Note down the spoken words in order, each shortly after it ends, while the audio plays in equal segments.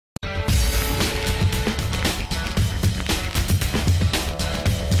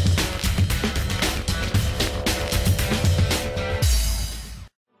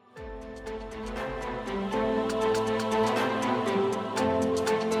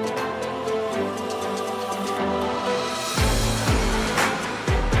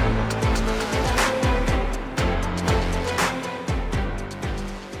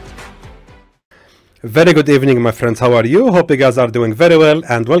Very good evening, my friends. How are you? Hope you guys are doing very well,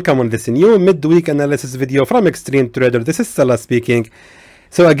 and welcome on this new midweek analysis video from Extreme Trader. This is Salah speaking.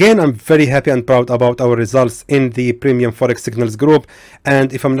 So again, I'm very happy and proud about our results in the premium forex signals group,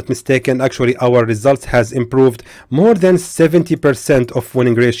 and if I'm not mistaken, actually our results has improved more than 70% of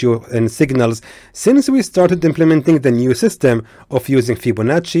winning ratio in signals since we started implementing the new system of using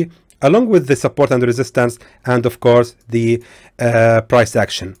Fibonacci along with the support and resistance, and of course the price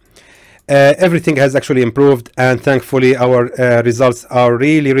action. Everything has actually improved, and thankfully our results are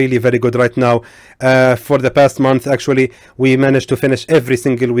really very good right now. For the past month, actually, we managed to finish every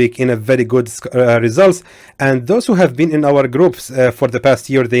single week in a very good results, and those who have been in our groups for the past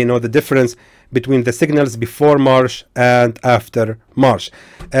year, they know the difference between the signals before March and after March.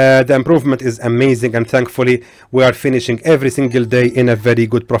 The improvement is amazing, and thankfully we are finishing every single day in a very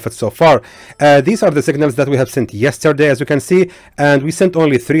good profit so far. These are the signals that we have sent yesterday, as you can see, and we sent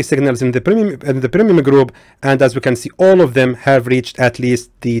only 3 signals in the premium group, and as we can see, all of them have reached at least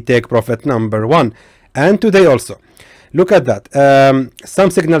the take profit number 1. And today also, look at that.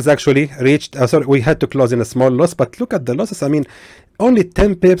 Some signals actually reached, sorry, we had to close in a small loss, but look at the losses. I mean, only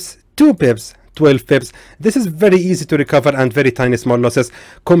 10 pips, 2 pips, 12 pips. This is very easy to recover and very tiny small losses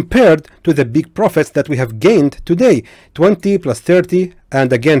compared to the big profits that we have gained today. 20 plus 30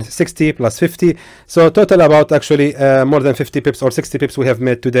 and again 60 plus 50, so total about actually more than 50 pips or 60 pips we have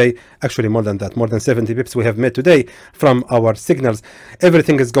made today. Actually more than that, more than 70 pips we have made today from our signals.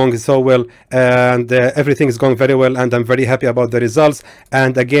 Everything is going so well, and everything is going very well, and I'm very happy about the results.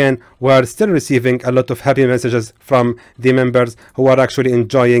 And again, we are still receiving a lot of happy messages from the members who are actually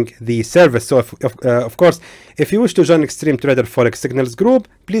enjoying the service. So of course, if you wish to join Extreme Trader Forex Signals group,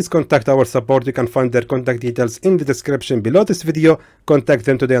 please contact our support. You can find their contact details in the description below this video. Contact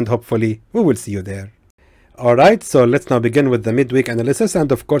them today, and hopefully we will see you there. Alright, so let's now begin with the midweek analysis,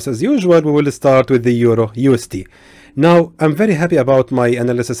 and of course, as usual, we will start with the Euro USD. Now, I'm very happy about my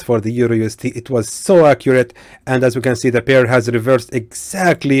analysis for the Euro USD. It was so accurate, and as we can see, the pair has reversed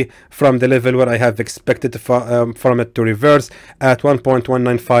exactly from the level where I have expected from it to reverse at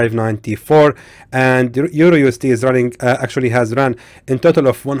 1.19594, and Euro USD is running, actually has run in total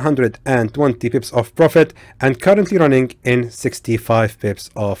of 120 pips of profit, and currently running in 65 pips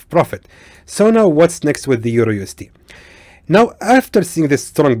of profit. So now what's next with the Euro USD? Now, after seeing this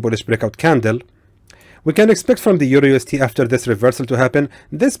strong bullish breakout candle, we can expect from the Euro USD after this reversal to happen.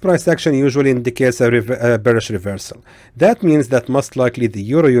 This price action usually indicates a bearish reversal. That means that most likely the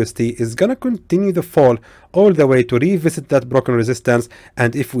Euro USD is gonna continue the fall all the way to revisit that broken resistance.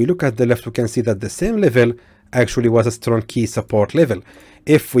 And if we look at the left, we can see that the same level actually was a strong key support level.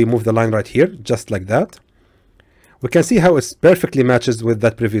 If we move the line right here, just like that, we can see how it perfectly matches with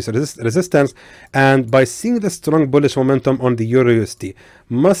that previous resistance, and by seeing the strong bullish momentum on the Euro USD,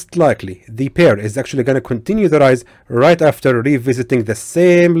 most likely the pair is actually going to continue the rise right after revisiting the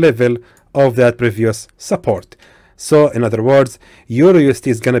same level of that previous support. So in other words, Euro USD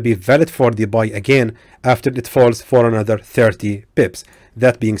is going to be valid for the buy again after it falls for another 30 pips.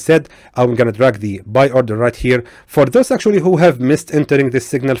 That being said, I'm going to drag the buy order right here. For those actually who have missed entering this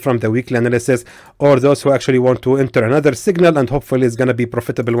signal from the weekly analysis, or those who actually want to enter another signal and hopefully it's going to be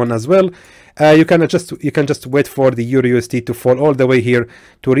profitable one as well, you can just wait for the Euro USD to fall all the way here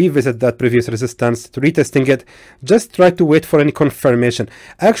to revisit that previous resistance, to retesting it. Just try to wait for any confirmation.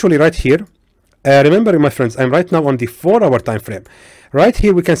 Actually right here, remember my friends, I'm right now on the 4-hour time frame. Right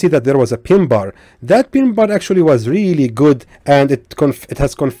here we can see that there was a pin bar. That pin bar actually was really good, and it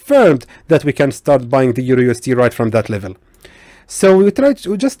has confirmed that we can start buying the Euro USD right from that level. So we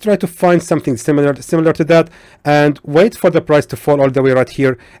just try to find something similar to that, and wait for the price to fall all the way right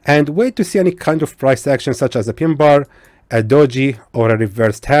here, and wait to see any kind of price action such as a pin bar, a doji, or a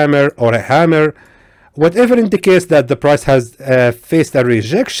reversed hammer, or a hammer. Whatever indicates that the price has faced a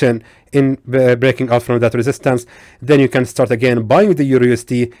rejection in breaking out from that resistance, then you can start again buying the Euro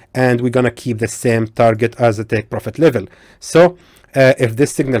USD, and we're gonna keep the same target as the take profit level. So if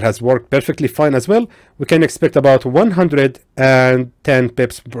this signal has worked perfectly fine as well, we can expect about 110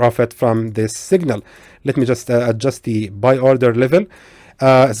 pips profit from this signal. Let me just adjust the buy order level.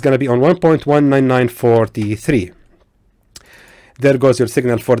 It's gonna be on 1.19943. There goes your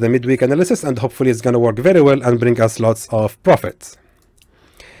signal for the midweek analysis, and hopefully it's going to work very well and bring us lots of profits.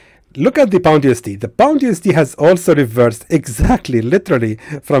 Look at the pound USD. The pound USD has also reversed exactly, literally,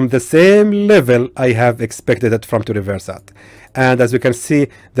 from the same level I have expected it from to reverse at. And as you can see,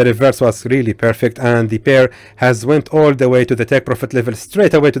 the reverse was really perfect, and the pair has went all the way to the take profit level,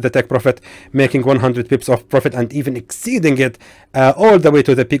 straight away to the take profit, making 100 pips of profit and even exceeding it all the way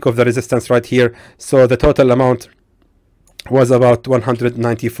to the peak of the resistance right here. So the total amount was about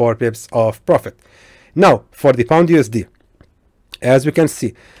 194 pips of profit. Now for the pound USD, as we can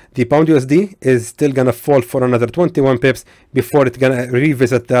see, the pound USD is still gonna fall for another 21 pips before it's gonna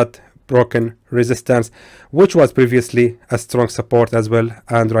revisit that broken resistance, which was previously a strong support as well,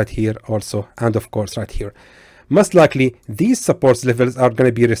 and right here also, and of course right here. Most likely these support levels are going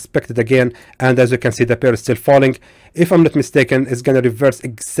to be respected again, and as you can see, the pair is still falling. If I'm not mistaken, it's going to reverse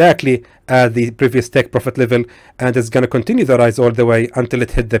exactly at the previous take profit level, and it's going to continue the rise all the way until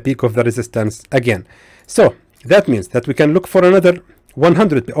it hit the peak of the resistance again. So that means that we can look for another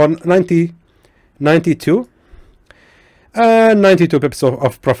 100 or 92 pips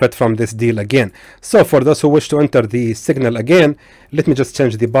of profit from this deal again. So for those who wish to enter the signal again, let me just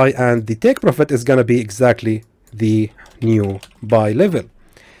change the buy, and the take profit is going to be exactly the new buy level.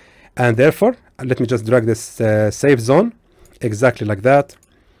 And therefore, let me just drag this safe zone exactly like that,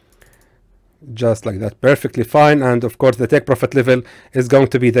 just like that, perfectly fine. And of course the take profit level is going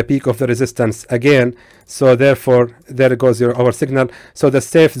to be the peak of the resistance again, so therefore there goes our signal. So the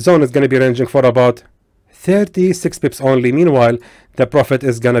safe zone is going to be ranging for about 36 pips only. Meanwhile, the profit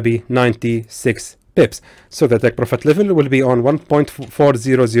is going to be 96 pips, so the take profit level will be on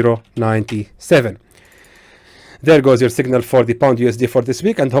 1.40097. There goes your signal for the pound USD for this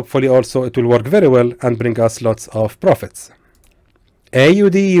week, and hopefully also it will work very well and bring us lots of profits.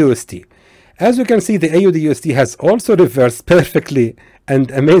 AUD USD. As you can see, the AUD USD has also reversed perfectly and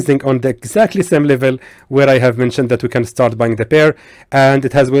amazing on the exactly same level where I have mentioned that we can start buying the pair, and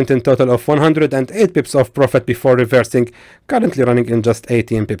it has went in total of 108 pips of profit before reversing, currently running in just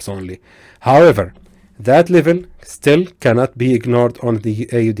 18 pips only. However, that level still cannot be ignored on the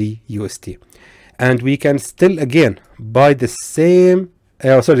AUD USD, and we can still again buy the same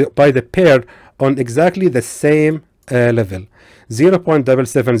buy the pair on exactly the same level.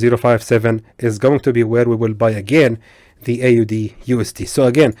 0.77057 is going to be where we will buy again the AUD USD. So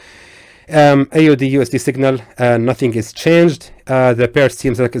again, AUD USD signal, nothing is changed. The pair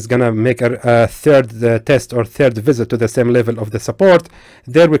seems like it's gonna make a third test or third visit to the same level of the support.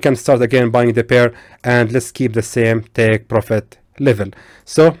 There we can start again buying the pair, and let's keep the same take profit level.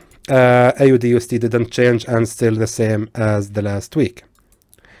 So AUD USD didn't change and still the same as the last week.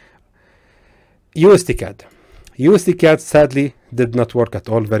 USD CAD. USD CAD sadly did not work at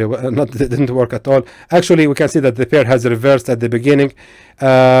all very well. Didn't work at all. Actually, we can see that the pair has reversed at the beginning.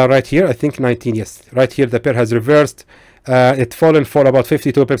 Right here, I think 19, yes. Right here, the pair has reversed. It fallen for about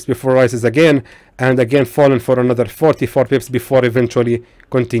 52 pips before rises again, and again fallen for another 44 pips before eventually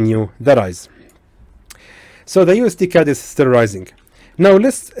continue the rise. So the USD CAD is still rising. Now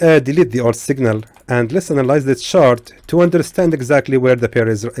let's delete the old signal and let's analyze this chart to understand exactly where the pair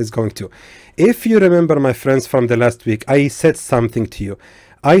is going to. If you remember, my friends, from the last week, I said something to you.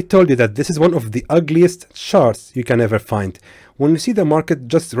 I told you that this is one of the ugliest charts you can ever find. When you see the market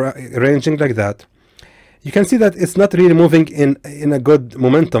just ranging like that, you can see that it's not really moving in a good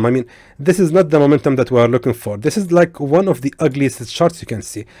momentum. I mean, this is not the momentum that we are looking for. This is like one of the ugliest charts you can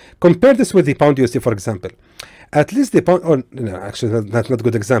see. Compare this with the pound USD, for example. At least the pound, or no, actually that's not a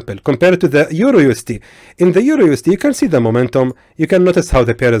good example. Compare it to the Euro USD. In the Euro USD, you can see the momentum. You can notice how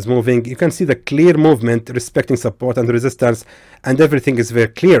the pair is moving. You can see the clear movement respecting support and resistance, and everything is very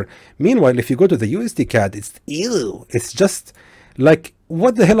clear. Meanwhile, if you go to the USD CAD, it's ew. It's just like,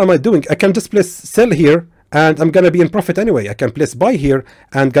 what the hell am I doing? I can just place sell here, and I'm gonna be in profit anyway. I can place buy here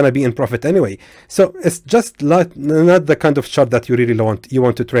and gonna be in profit anyway. So it's just like not the kind of chart that you really want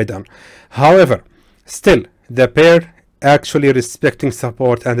to trade on. However, still, the pair actually respecting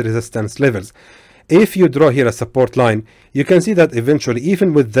support and resistance levels. If you draw here a support line, you can see that eventually,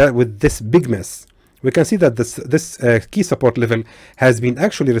 even with this big mess, we can see that this key support level has been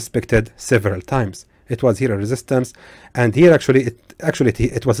actually respected several times. It was here a resistance, and here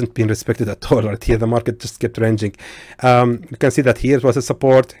it wasn't being respected at all. Right here, the market just kept ranging. You can see that here it was a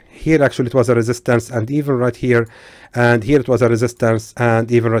support, here actually it was a resistance, and even right here, and here it was a resistance, and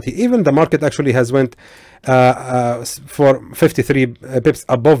even right here. Even the market actually has went for 53 pips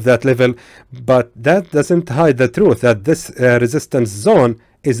above that level, but that doesn't hide the truth that this resistance zone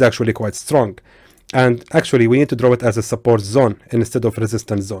is actually quite strong. And actually, we need to draw it as a support zone instead of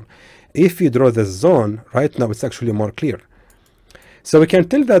resistance zone. If you draw the zone right now, it's actually more clear. So we can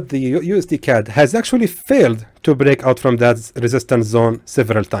tell that the USD CAD has actually failed to break out from that resistance zone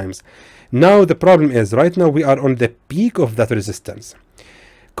several times. Now the problem is, right now we are on the peak of that resistance.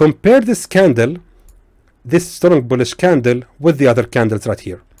 Compare this candle, this strong bullish candle, with the other candles right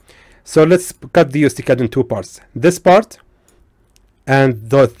here. So let's cut the USD CAD in two parts. This part and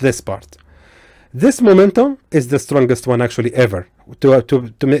this part. This momentum is the strongest one actually ever to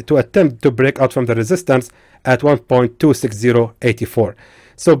attempt to break out from the resistance at 1.26084.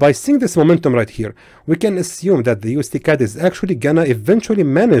 So by seeing this momentum right here, we can assume that the USD CAD is actually gonna eventually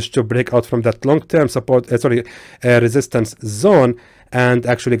manage to break out from that long-term support, resistance zone, and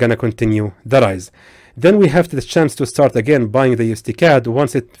actually gonna continue the rise. Then we have the chance to start again buying the USD CAD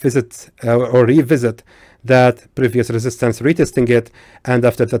once it visits or revisit that previous resistance, retesting it, and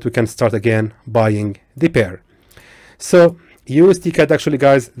after that we can start again buying the pair. So USD CAD, actually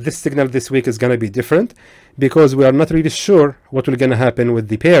guys, this signal this week is going to be different because we are not really sure what will going to happen with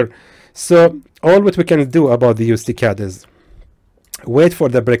the pair. So all what we can do about the USD CAD is wait for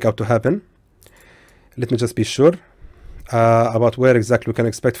the breakout to happen. Let me just be sure about where exactly we can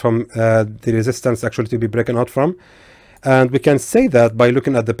expect from the resistance actually to be breaking out from. And we can say that by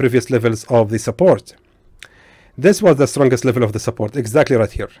looking at the previous levels of the support. This was the strongest level of the support, exactly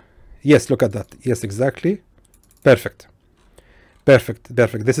right here. Yes, look at that. Yes, exactly. Perfect. Perfect.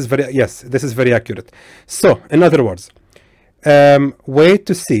 This is very, yes, this is very accurate. So, in other words, wait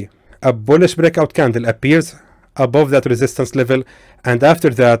to see a bullish breakout candle appears above that resistance level, and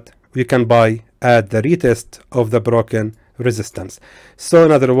after that, we can buy at the retest of the broken resistance. So,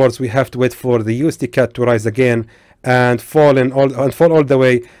 in other words, we have to wait for the USD CAD to rise again and fall all the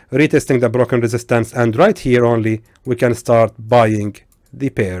way, retesting the broken resistance, and right here only we can start buying the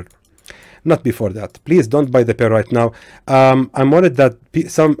pair. Not before that. Please don't buy the pair right now. I'm worried that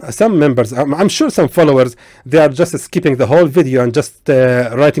some members, I'm sure some followers, they are just skipping the whole video and just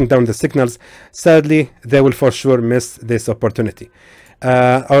writing down the signals. Sadly, they will for sure miss this opportunity.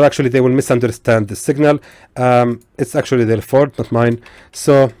 Or actually they will misunderstand the signal. It's actually their fault, not mine.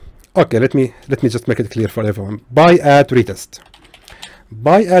 So okay, let me just make it clear for everyone. Buy at retest.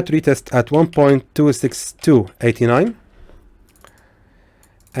 Buy at retest at 1.26289.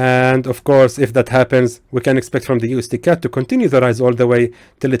 And of course, if that happens, we can expect from the USD CAD to continue the rise all the way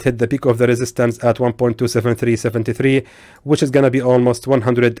till it hit the peak of the resistance at 1.27373, which is going to be almost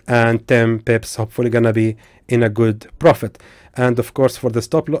 110 pips, hopefully going to be in a good profit. And of course, for the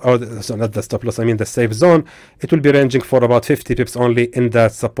stop loss, or so not the stop loss, I mean the safe zone, it will be ranging for about 50 pips only in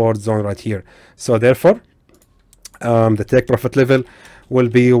that support zone right here. So therefore, the take profit level will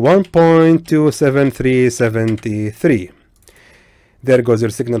be 1.27373. There goes your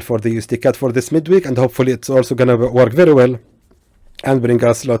signal for the USD CAD for this midweek, and hopefully it's also going to work very well and bring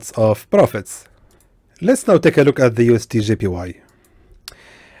us lots of profits. Let's now take a look at the USD JPY.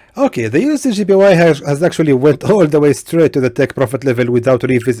 Okay, the USD JPY has actually went all the way straight to the take profit level without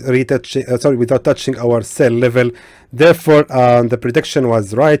without touching our sell level. Therefore, the prediction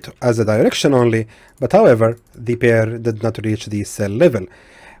was right as a direction only, but however, the pair did not reach the sell level.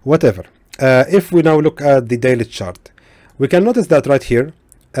 Whatever. If we now look at the daily chart, we can notice that right here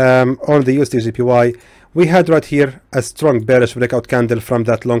on the USD JPY, we had right here a strong bearish breakout candle from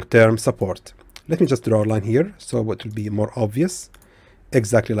that long-term support. Let me just draw a line here so it will be more obvious.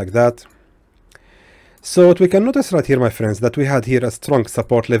 Exactly like that. So what we can notice right here, my friends, that we had here a strong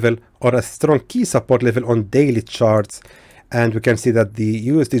support level or a strong key support level on daily charts. And we can see that the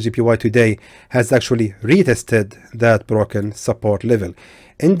USD JPY today has actually retested that broken support level.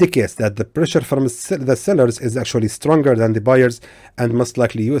 Indicates that the pressure from the sellers is actually stronger than the buyers, and most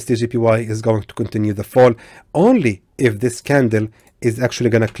likely USD JPY is going to continue the fall only if this candle is actually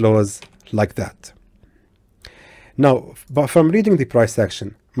going to close like that. Now, but from reading the price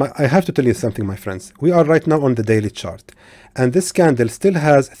action, I have to tell you something, my friends. We are right now on the daily chart, and this candle still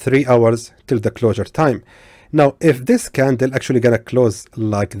has 3 hours till the closure time. Now, if this candle actually gonna close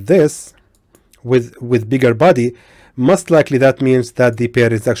like this with bigger body, most likely that means that the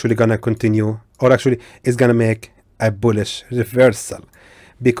pair is actually gonna continue, or actually is gonna make a bullish reversal,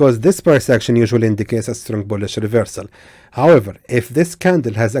 because this price action usually indicates a strong bullish reversal. However, if this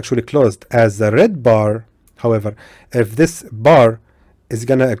candle has actually closed as a red bar, however, if this bar is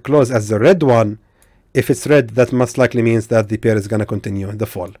gonna close as the red one, if it's red, that most likely means that the pair is gonna continue the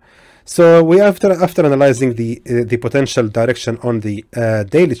fall. So we after analyzing the potential direction on the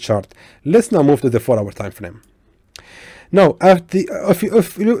daily chart, let's now move to the 4-hour time frame. Now, after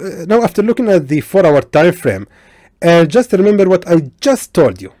looking at the 4-hour time frame, just remember what I just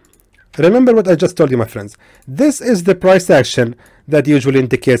told you. Remember what I just told you, my friends. This is the price action that usually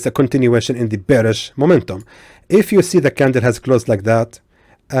indicates a continuation in the bearish momentum. If you see the candle has closed like that,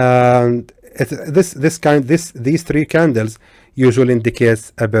 and these 3 candles usually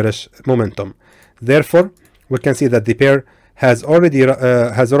indicates a bearish momentum. Therefore, we can see that the pair has already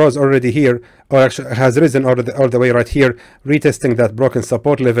rose already here, or actually has risen all the way right here, retesting that broken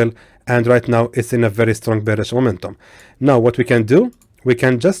support level, and right now it's in a very strong bearish momentum. Now, what we can do, we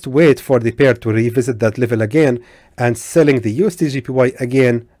can just wait for the pair to revisit that level again and selling the USD JPY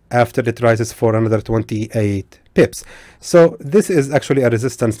again after it rises for another 28 pips. So this is actually a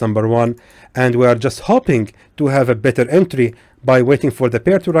resistance number 1, and we are just hoping to have a better entry by waiting for the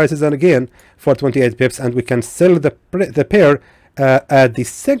pair to rise again for 28 pips, and we can sell the pair at the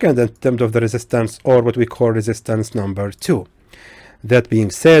second attempt of the resistance, or what we call resistance number 2. That being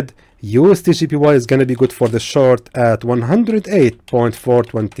said, USD/JPY is going to be good for the short at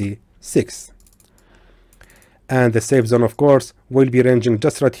 108.426. And the safe zone, of course, will be ranging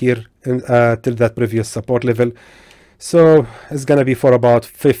just right here till that previous support level. So it's going to be for about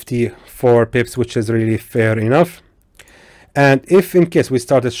 54 pips, which is really fair enough. And if in case we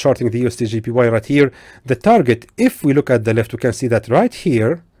started shorting the USD/JPY right here, the target, if we look at the left, we can see that right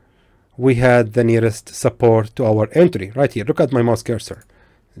here, we had the nearest support to our entry. Right here, look at my mouse cursor.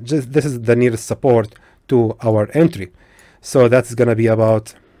 This is the nearest support to our entry. So that's going to be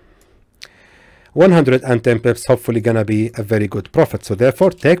about 110 pips, hopefully going to be a very good profit. So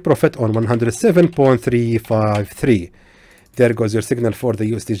therefore, take profit on 107.353. There goes your signal for the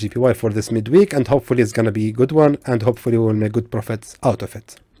USD/JPY for this midweek, and hopefully it's going to be a good one, and hopefully we'll make good profits out of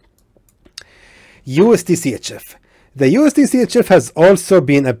it. USD/CHF. The USD/CHF has also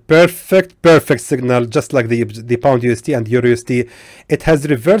been a perfect signal, just like the Pound USD and Euro USD. It has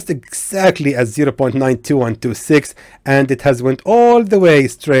reversed exactly at 0.92126, and it has went all the way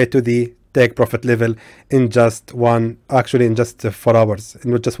straight to the take profit level in just 4 hours,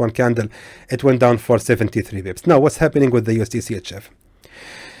 in just one candle. It went down for 73 pips. Now, what's happening with the USD/CHF?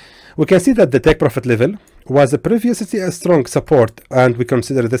 We can see that the take profit level was previously a strong support, and we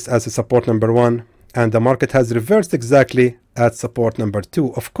consider this as a support number 1, and the market has reversed exactly at support number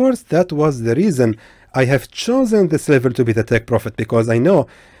 2. Of course, that was the reason I have chosen this level to be the take profit, because I know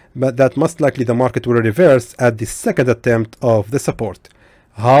that most likely the market will reverse at the second attempt of the support.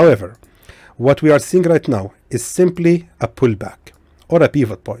 However, what we are seeing right now is simply a pullback or a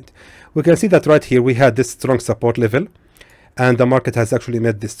pivot point. We can see that right here we had this strong support level, and the market has actually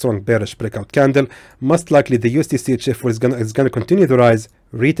made this strong bearish breakout candle. Most likely the USD/CHF is going to continue to rise,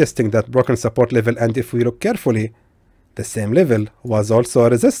 retesting that broken support level, and if we look carefully, the same level was also a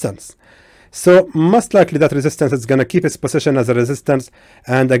resistance. So most likely that resistance is going to keep its position as a resistance,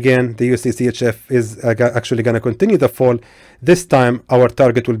 and again the USD/CHF is actually going to continue the fall. This time our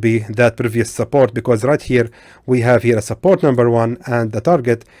target will be that previous support, because right here we have here a support number 1, and the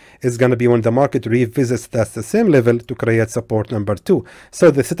target is going to be when the market revisits the same level to create support number 2.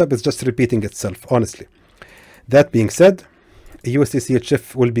 So the setup is just repeating itself, honestly. That being said,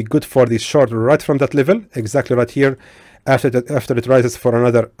 USD/CHF will be good for the short right from that level, exactly right here. After it rises for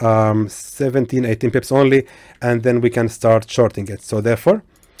another 17-18 pips only, and then we can start shorting it. So therefore,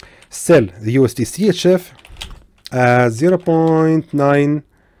 sell the USD/CHF at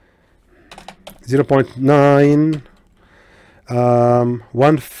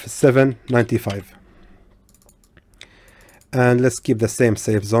 0.91795, and let's keep the same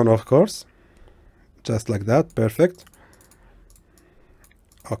safe zone, of course, just like that. Perfect.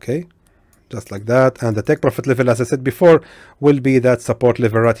 Okay, just like that. And the take profit level, as I said before, will be that support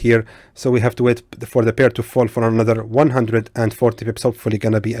level right here. So we have to wait for the pair to fall for another 140 pips, hopefully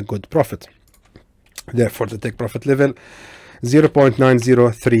gonna be a good profit. Therefore the take profit level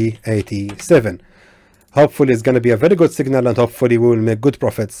 0.90387. Hopefully it's gonna be a very good signal, and hopefully we will make good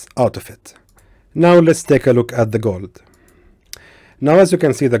profits out of it. Now let's take a look at the gold. Now, as you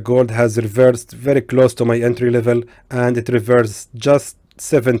can see, the gold has reversed very close to my entry level, and it reversed just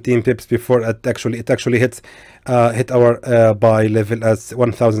 17 pips before it actually hit our buy level as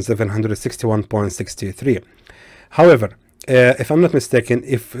 1761.63. However, if I'm not mistaken,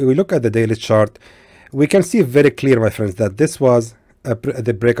 if we look at the daily chart, we can see very clear, my friends, that this was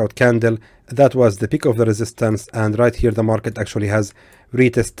the breakout candle. That was the peak of the resistance, and right here the market actually has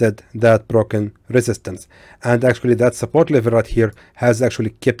retested that broken resistance, and actually that support level right here has actually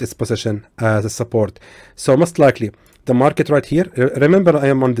kept its position as a support. So most likely the market right here, remember I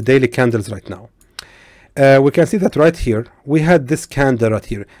am on the daily candles right now, we can see that right here we had this candle right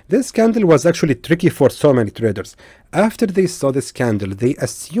here. This candle was actually tricky for so many traders. After they saw this candle, they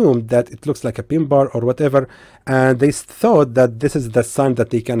assumed that it looks like a pin bar or whatever, and they thought that this is the sign that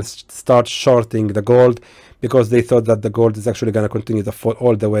they can start shorting the gold, because they thought that the gold is actually going to continue to fall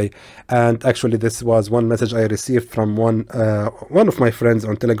all the way. And actually this was one message I received from one of my friends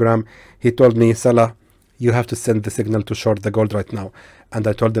on Telegram. He told me, Salah, you have to send the signal to short the gold right now. And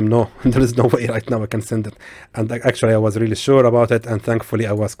I told them, no, there is no way right now I can send it. And actually I was really sure about it, and thankfully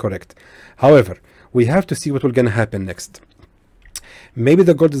I was correct. However, we have to see what will gonna happen next. Maybe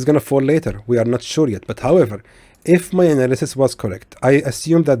the gold is gonna fall later, we are not sure yet. But however, if my analysis was correct, I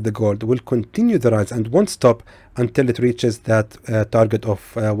assume that the gold will continue the rise and won't stop until it reaches that target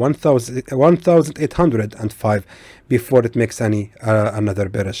of 1,805 before it makes any another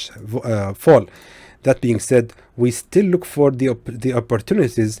bearish fall. That being said, we still look for the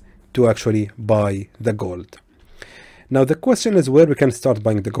opportunities to actually buy the gold. Now the question is where we can start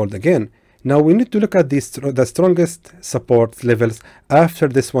buying the gold again. Now we need to look at the strongest support levels after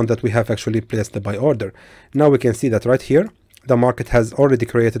this one that we have actually placed the buy order. Now we can see that right here, the market has already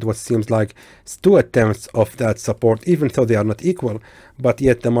created what seems like 2 attempts of that support, even though they are not equal, but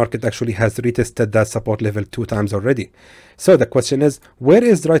yet the market actually has retested that support level 2 times already. So the question is, where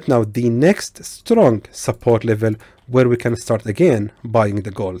is right now the next strong support level where we can start again buying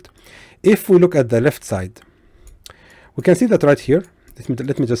the gold? If we look at the left side, we can see that right here.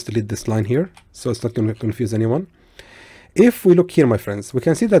 Let me just delete this line here so it's not going to confuse anyone. If we look here, my friends, we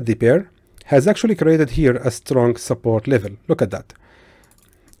can see that the pair has actually created here a strong support level. Look at that.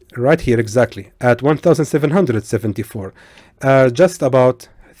 Right here exactly at 1,774. Just about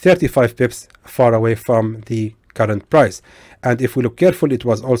 35 pips far away from the current price. And if we look carefully, it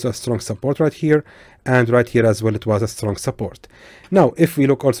was also a strong support right here, and right here as well it was a strong support. Now if we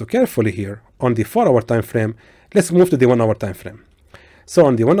look also carefully here on the 4-hour time frame, let's move to the 1-hour time frame. So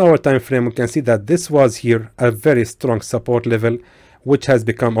on the 1-hour time frame, we can see that this was here a very strong support level, which has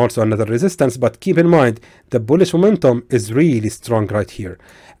become also another resistance. But keep in mind, the bullish momentum is really strong right here.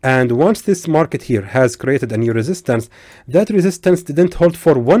 And once this market here has created a new resistance, that resistance didn't hold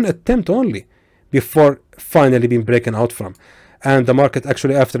for 1 attempt only before finally being broken out from. And the market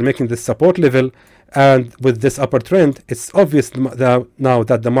actually, after making this support level and with this upper trend, it's obvious now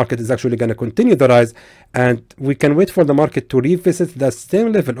that the market is actually going to continue the rise, and we can wait for the market to revisit the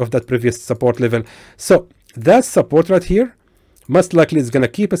same level of that previous support level. So that support right here most likely is going to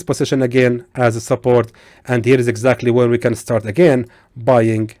keep its position again as a support, and here is exactly where we can start again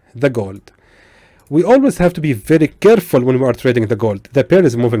buying the gold. We always have to be very careful when we are trading the gold. The pair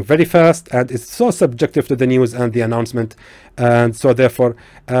is moving very fast and it's so subjective to the news and the announcement, and so therefore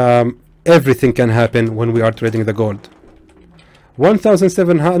everything can happen when we are trading the gold.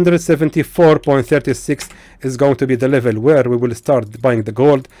 1,774.36 is going to be the level where we will start buying the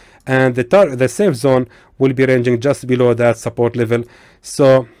gold, and the safe zone will be ranging just below that support level.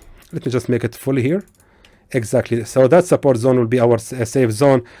 So let me just make it fully here. Exactly, so that support zone will be our safe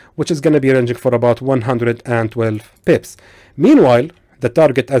zone, which is going to be ranging for about 112 pips. Meanwhile, the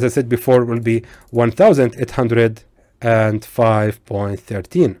target, as I said before, will be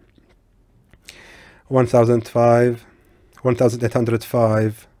 1,805.13.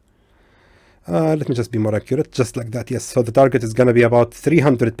 1,805. Let me just be more accurate, just like that. Yes, so the target is going to be about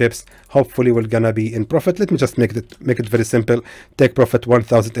 300 pips. Hopefully we're going to be in profit. Let me just make it very simple. Take profit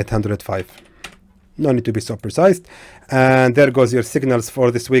 1,805. No need to be so precise. And there goes your signals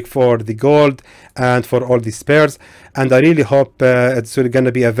for this week for the gold and for all these pairs. And I really hope it's really going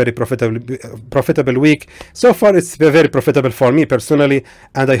to be a very profitable week. So far it's very profitable for me personally,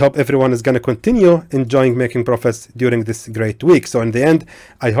 and I hope everyone is going to continue enjoying making profits during this great week. So in the end,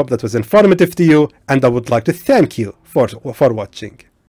 I hope that was informative to you, and I would like to thank you for watching.